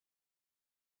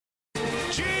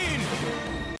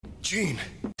Gene!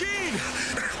 Gene!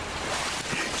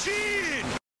 Gene!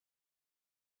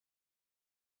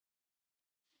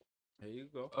 There you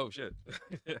go. Oh, shit.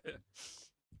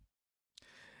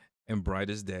 In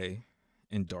brightest day,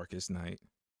 in darkest night,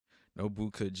 no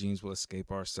bootcut jeans will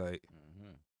escape our sight.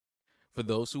 Mm-hmm. For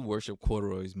those who worship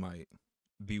corduroy's might,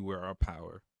 beware our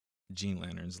power, Gene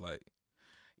Lantern's light.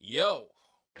 Yo,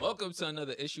 welcome to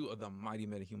another issue of the Mighty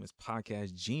Metahumans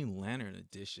podcast, Gene Lantern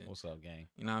edition. What's up, gang?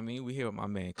 You know what I mean? We here with my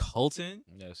man Colton.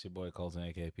 Yeah, it's your boy Colton,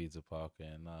 aka Pizza Park,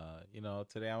 and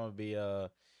today I'm gonna be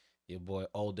your boy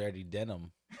Old Dirty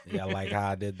Denim. Yeah, like how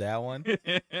I did that one.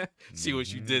 See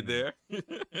what you did there.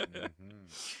 Mm-hmm.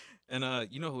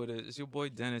 And you know who it is? It's your boy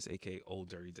Dennis, aka Old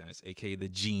Dirty Dennis, aka the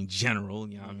Gene General,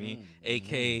 you know what I mean?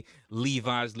 Aka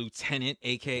Levi's Lieutenant,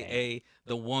 aka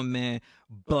the one man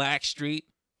Blackstreet.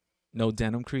 No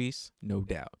denim crease, no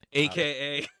doubt.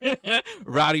 AKA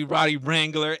Roddy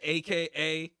Wrangler,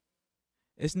 AKA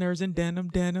it's nerds and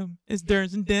denim. It's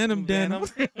nerds and denim.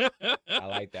 I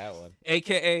like that one.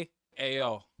 AKA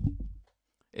Ayo.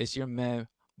 It's your man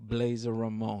Blazer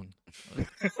Ramon.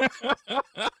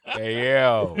 Hey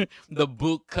yo. The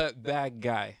boot cut bag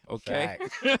guy, okay?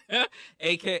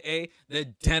 AKA the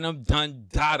denim done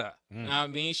dada. You know what I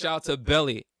mean? Shout out to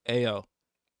Belly. Ayo.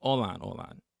 All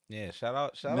on. Yeah, shout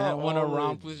out. Man, wanna all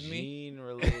romp the with me?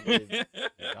 Gene-related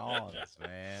dons,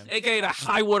 man. AKA the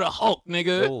high water Hulk,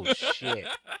 nigga. Oh shit.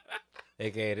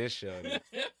 AKA this show.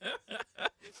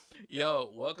 Yo,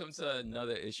 welcome to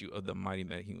another issue of the Mighty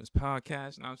Metahumans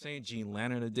podcast. You know what I'm saying? Gene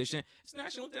Lantern edition. It's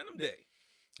National Denim Day.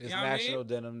 It's You know what I National mean?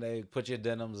 Denim Day. Put your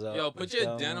denims up. Yo, put You your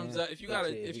feel denims me? up. If you got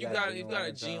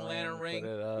a Gene Lantern ring,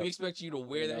 we expect you to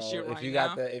wear that shit right if you now.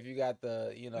 got the, if you got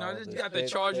the, you know, No, just the got the fit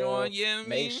charger fill, on. Yeah, you know what I mean?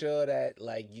 make sure that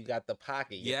like you got the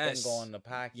pocket. Your Yes. finger on the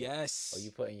pocket. Yes. Or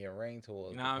you putting your ring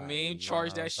towards. You the know what I pocket, mean? you know Charge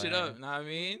what that I'm shit saying? up. You know what I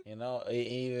mean? You know,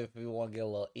 even if you want to get a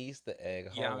little Easter egg.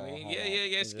 Yeah, hold I on, mean, hold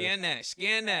yeah. on.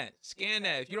 Scan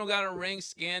that. If you don't got a ring,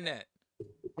 scan that.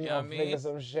 You know what I mean? Figure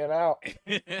some shit out.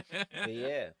 But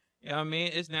yeah. You know what I mean?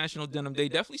 It's National Denim Day.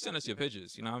 Definitely send us your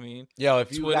pictures. You know what I mean? Yo,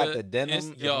 if you got Twitter, the denim,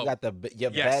 Inst- if yo, you got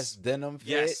your yes, best denim fit,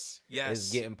 Yes.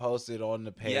 is getting posted on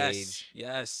the page.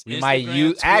 Yes. We Instagram, might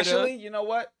use. Twitter, Actually, you know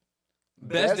what?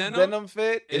 best denim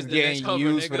fit is is the next getting cover,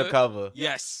 used for the nigga. cover.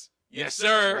 Yes. Yes,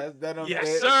 sir. Best denim Yes,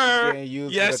 fit sir. is getting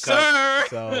used Yes, for the cover.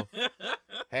 sir. So,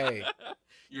 hey,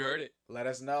 You heard it. let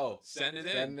us know. Send it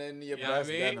in. Send in your You know what I best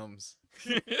mean? denims.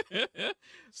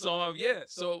 So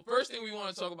So first thing we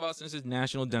want to talk about, since it's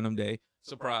National Denim Day,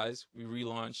 surprise, we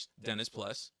relaunched Dennis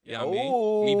Plus. You know what I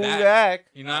mean? We back.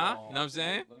 You know? You know what I'm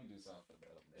saying? Let me do something.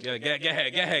 Yeah, get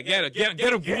ahead. Get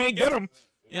him, gang, get him.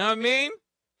 You know what I mean?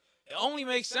 It only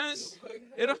makes sense.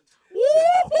 It'll.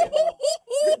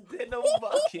 Denim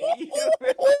bucket.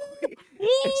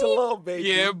 It's a little baby.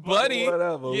 Yeah, buddy.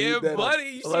 Whatever. Yeah, we denim. buddy.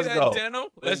 You see Let's that go. denim?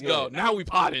 Let's Let's go. get it. Now we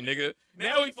potting, nigga.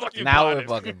 Now we fucking Now potting. we're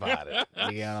fucking potted.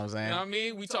 You get what I'm saying? You know what I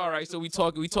mean? We talk, right? So we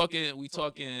talking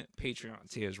Patreon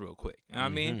tiers real quick. You know what I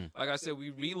mean? Like I said,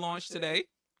 we relaunched today.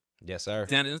 Yes, sir.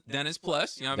 Dennis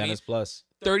Plus. You know what I mean? Dennis Plus.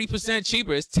 30%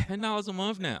 cheaper. It's $10 a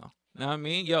month now. You know what I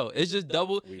mean? Yo, it's just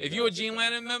double. If you're a Gene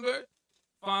Lantern member,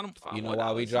 find You know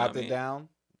why we dropped it down?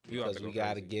 We about Because to we go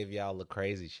got to crazy. give y'all the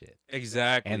crazy shit.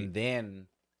 Exactly. And then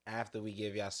after we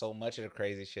give y'all so much of the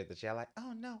crazy shit that y'all like,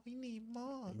 oh no, we need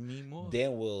more. We need more.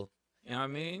 Then we'll You know what I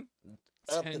mean?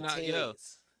 up the $10, yo.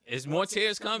 tiers. It's more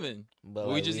tiers coming. But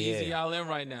we like, just here. easy y'all in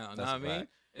right now. You know That's what I a mean? fact.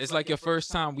 It's like your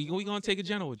first time. We gonna take a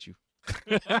general with you.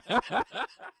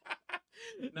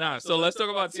 Nah, so let's talk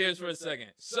about tiers for a second.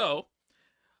 So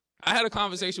I had a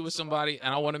conversation with somebody,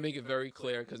 and I want to make it very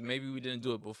clear because maybe we didn't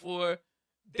do it before.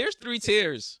 There's 3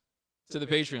 tiers to the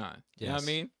Patreon. You know what I Yes.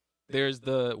 mean? There's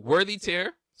the worthy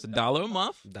tier. It's $1 a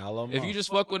month. $1 a month. If you just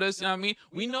fuck with us, you know what I mean?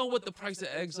 We know what the price of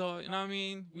eggs are, you know what I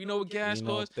mean? We know what gas We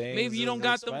know costs. things Maybe you is don't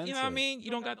got the, you know what I expensive. mean?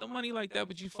 You don't got the money like that,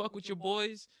 but you fuck with your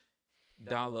boys.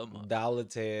 $1 a month. dollar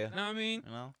tier. You know what I mean?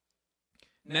 You know?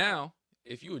 Now,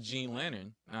 if you a Gene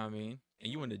Lantern, you know what I mean?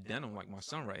 And you in the denim like my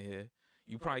son right here,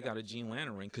 you probably got a Gene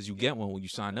Lantern ring because you get one when you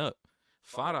sign up.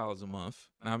 $5 a month.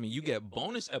 I mean, you get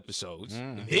bonus episodes,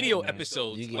 video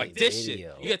episodes You get like this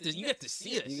video. shit. You get to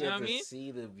see us. You know what I mean?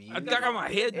 See the view. I got my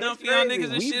hair done It's for y'all crazy. niggas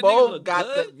and We shit. Niggas both look got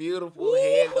good. the beautiful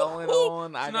hair going Woo-hoo.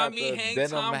 on. You I know got what I mean? the Hang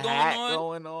denim time going hat on.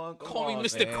 going on. Come Call me on,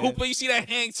 Mr. man. Cooper. You see that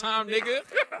hang time, nigga?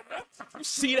 You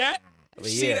see that? You But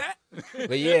see yeah. that?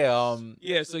 But yeah,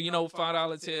 Yeah, so you know,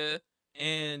 $5 tier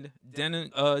and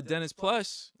Dennis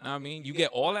Plus. I mean, you get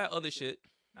all that other shit.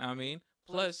 I mean,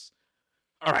 plus.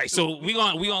 All right, so we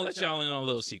gonna let y'all in on a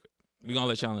little secret.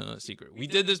 We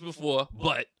did this before,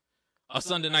 but a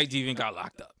Sunday night deviant got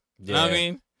locked up. You know what I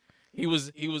mean? He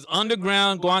was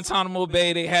underground, Guantanamo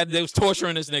Bay. They was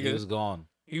torturing this nigga. He was gone.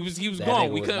 He was That gone.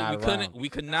 nigga We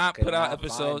could was not Could put out not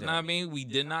episodes. find Know what I him. mean? We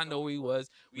did not know who he was.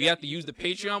 We had to use the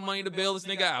Patreon money to bail this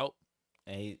nigga out.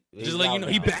 And Just let you know,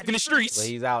 he back in the But streets.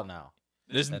 he's out now.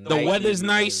 The weather's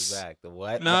nice. Back. The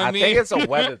what? Know what I mean? think it's a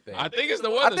weather thing. I think it's the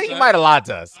weather. I think he son. might have lied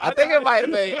to us. I think it might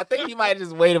have been. I think he might have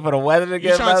just waited for the weather to You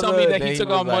get trying to tell me better, that then he took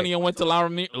was our like- money and went to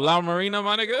La Marina,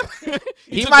 my nigga?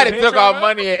 He took might the have took Patreon our out?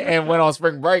 money and went on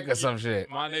spring break or some shit.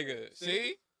 My nigga.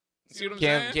 See what I'm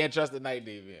saying? Can't trust the night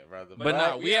deviant, brother. But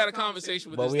nah, we had a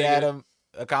conversation with But this we nigga. had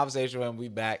a conversation when we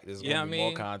back. There's Yeah, gonna be I more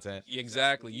mean, content.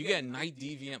 Exactly. You get Night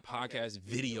Deviant podcast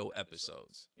video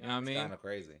episodes. You know what I mean? Kind of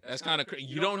crazy. That's kind of crazy.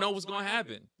 You don't know what's going to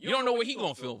happen. You don't know where he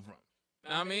going to film from. You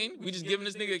know what I mean? We just giving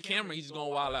this nigga a camera. He's just going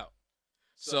to wild out.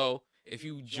 So if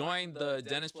you join the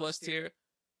Dennis Plus tier,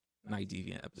 Night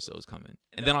Deviant episodes coming.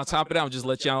 And then on top of that, I'll just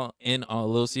let y'all in on a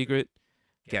little secret.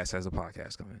 Gas has a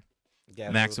podcast coming.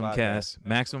 Maximum Gas.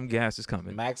 Maximum Gas is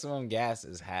coming. Maximum Gas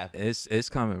is happening. It's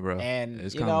coming, bro. And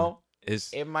it's you coming. know,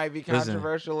 It's it might be listen,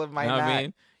 controversial. It might you know not. what I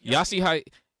mean? Y'all see how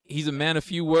he's a man of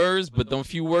few words, but them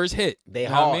few words hit. They You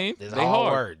know hard. what I mean? There's They hard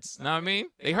hard. words. You know what I mean?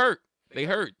 They hurt.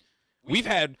 We've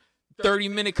had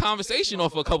 30-minute conversation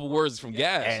off a couple words from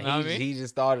Gas. And You know what I mean? he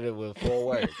just started it with 4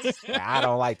 words. And I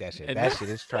don't like that shit. And That shit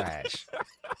is trash.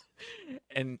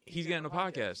 And he's getting a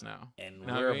podcast now. And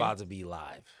Know what we're I mean? about to be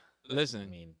live. I Listen,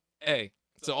 mean, hey,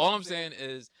 so all I'm saying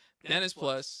is Dennis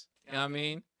Plus, you know what I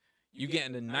mean? You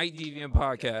getting the Night Deviant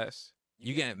podcast.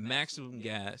 You getting Maximum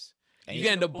Gas. and You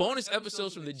getting the bonus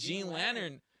episodes from the Gene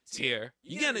Lantern tier.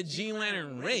 You getting a Gene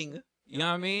Lantern ring. You know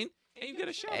what I mean? And you get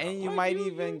a shout out. and you Like, might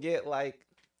even get like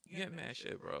You get mad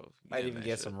shit, bro. You might even mad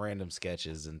get shit. some random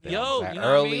sketches and things. Yo, like you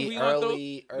know what I mean? We gonna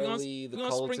early we the gonna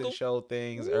Colton sprinkle. show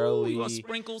things, Ooh, early we gonna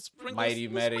sprinkle, Mighty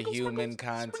we'll Meta sprinkle, Human sprinkle,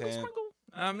 content. sprinkle.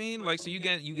 I mean, like, so you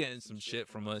getting some shit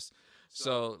from us.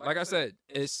 So, like I said,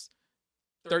 it's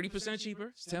 30% cheaper.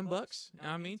 It's $10. You know what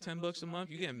I mean? $10 a month.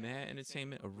 You get mad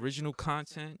entertainment, original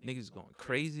content. Niggas going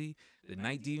crazy. The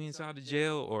Night Deviant's out of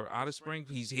jail or out of spring.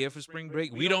 He's here for spring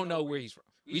break. We don't know where he's from.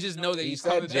 We just know that He he's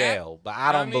said coming jail, but I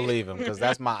I don't mean- believe him because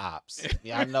that's my ops.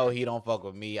 Yeah, I know he don't fuck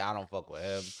with me. I don't fuck with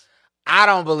him. I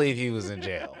don't believe he was in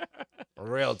jail.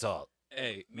 Real talk. back.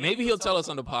 Hey, maybe he'll tell us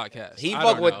on the podcast. He I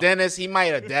fuck don't with know. Dennis. He might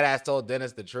have dead ass told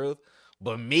Dennis the truth,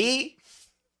 but me,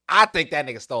 I think that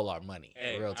nigga stole our money.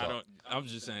 Hey, Real talk. I'm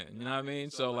just saying, you know what I mean?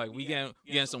 So like we getting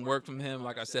some work from him.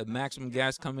 Like I said, Maximum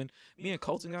Gas coming. Me and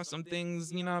Colton got some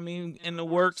things, you know what I mean, in the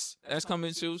works. That's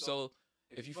coming too. So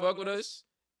if you fuck with us,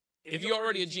 if you're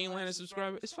already a Gene Lantern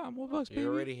subscriber, it's $5 more, baby.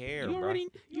 You're already here, you bro. already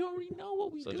know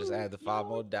what we So do. just add the You know $5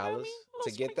 more what I mean?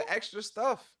 to get the extra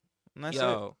stuff. And that's it.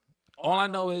 Yo, all I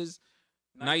know is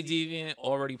Night Deviant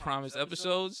already promised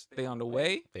episodes. They on the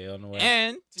way. They on the way.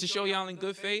 And to show y'all in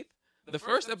good faith, the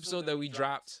first episode that we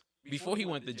dropped before he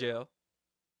went to jail,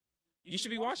 you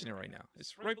should be watching it right now.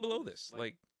 It's right below this,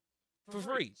 like for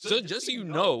free. So just so you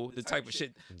know the type of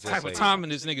shit, Just type so of you timing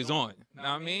this nigga's on. Know what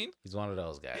I mean? He's one of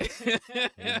those guys.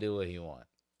 He do what he want.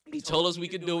 He told us we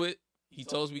could do it. He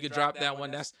told us we could drop that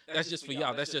one. That's just for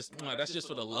y'all. That's just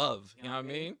for the love. You know what I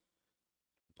mean?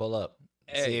 Pull up.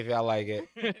 Hey. See if y'all like it.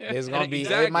 It's gonna be.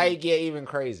 Exactly. It might get even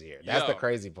crazier. That's the Yo.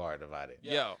 crazy part about it.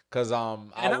 Yo, Cause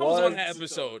and I was on that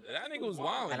episode. That nigga was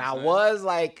wild. and I was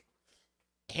like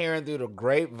hearing through the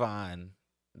grapevine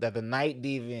that the Night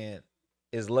Deviant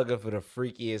is looking for the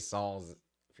freakiest songs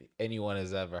anyone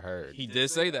has ever heard. He did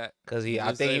say that. Cause he I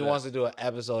did think say he that. wants to do an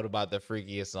episode about the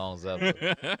freakiest songs ever.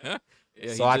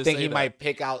 Yeah, So I did think say he that. might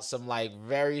pick out some like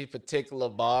very particular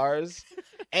bars.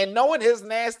 And knowing his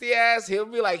nasty ass, he'll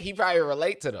be like, he probably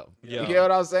relate to them. Yo. You get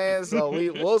what I'm saying? So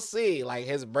we'll see like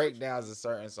his breakdowns of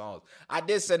certain songs. I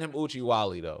did send him Uchi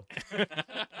Wally though.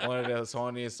 One of those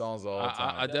horniest songs of all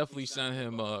time. I definitely sent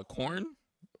him corn.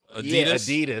 Adidas.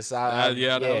 Yeah, Adidas.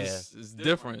 Yeah, that was it's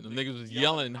different. The niggas was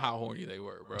yelling how horny they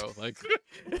were, bro. Like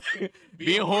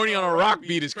being horny on a rock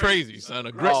beat is crazy, son.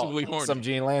 Aggressively horny. Some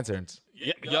Gene Lanterns.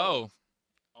 Yeah, yo,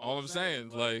 all I'm saying,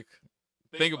 like,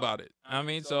 think about it. I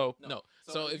mean, so no.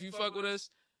 So if you fuck with us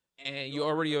and you're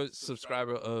already a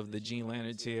subscriber of the Gene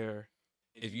Lantern tier,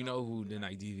 if you know who the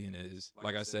Night Deviant is,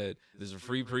 like I said, there's a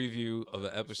free preview of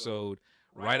an episode.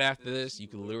 Right after this, you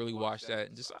can literally watch that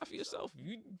and decide for yourself.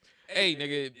 Hey,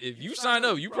 nigga, if you sign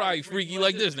up, you probably freaky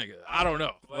like this nigga. I don't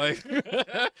know. Like,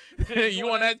 you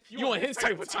want his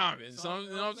type of timing. So, you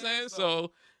know what I'm saying?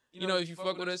 So, you know, if you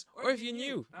fuck with us, or if you're new,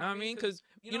 you know what I mean? Because,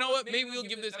 you know what? Maybe we'll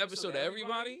give this episode to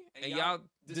everybody, and y'all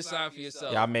decide for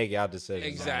yourself. Y'all make y'all decisions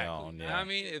Exactly. on your own. You know Yeah. what I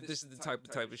mean? If this is the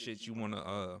type of shit you want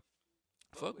to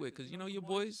fuck with, because, you know, your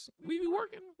boys, we be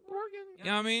working. You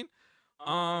know what I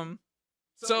mean?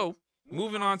 So,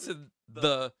 moving on to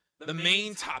the the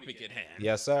main topic at hand.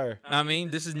 Yes, sir. I mean,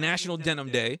 this is National Denim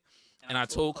Day, and I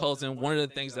told Colton one of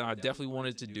the things that I definitely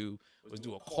wanted to do was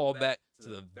do a callback to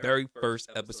the very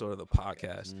first episode of the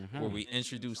podcast, where we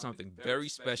introduced something very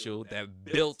special that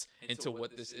built into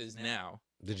what this is now.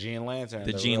 The Gene Lantern.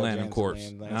 The Gene Lantern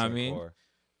Corpse. You know what I mean?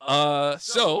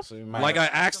 So like I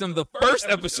asked them the first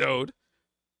episode,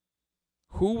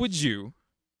 who would you,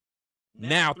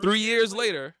 now 3 years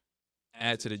later,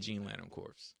 add to the Gene Lantern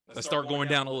Corpse? Let's start going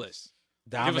down the list.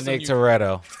 Dominic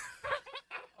Toretto.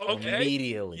 Okay.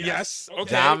 Immediately. Yes.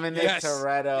 Okay. Dominic yes.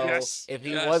 Toretto. Yes. If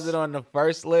he wasn't on the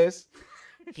first list,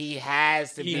 he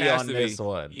has to be on this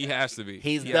one. He has to be.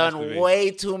 He's done way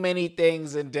too many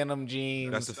things in denim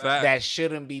jeans. That's a fact. That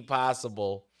shouldn't be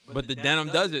possible. But the denim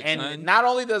does it. And son. not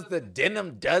only does the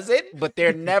denim does it, but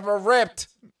they're never ripped.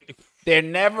 They're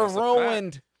never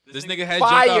ruined. This nigga had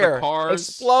jumped out of cars.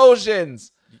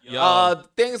 Explosions.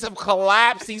 Things have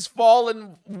collapsed. He's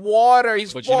fallen water.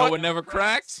 But you know what never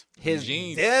cracked? His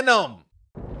jeans. Denim.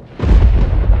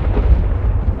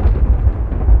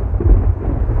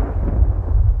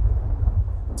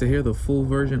 To hear the full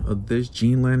version of this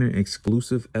Gene Lantern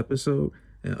exclusive episode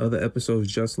and other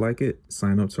episodes just like it,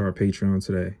 sign up to our Patreon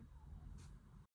today.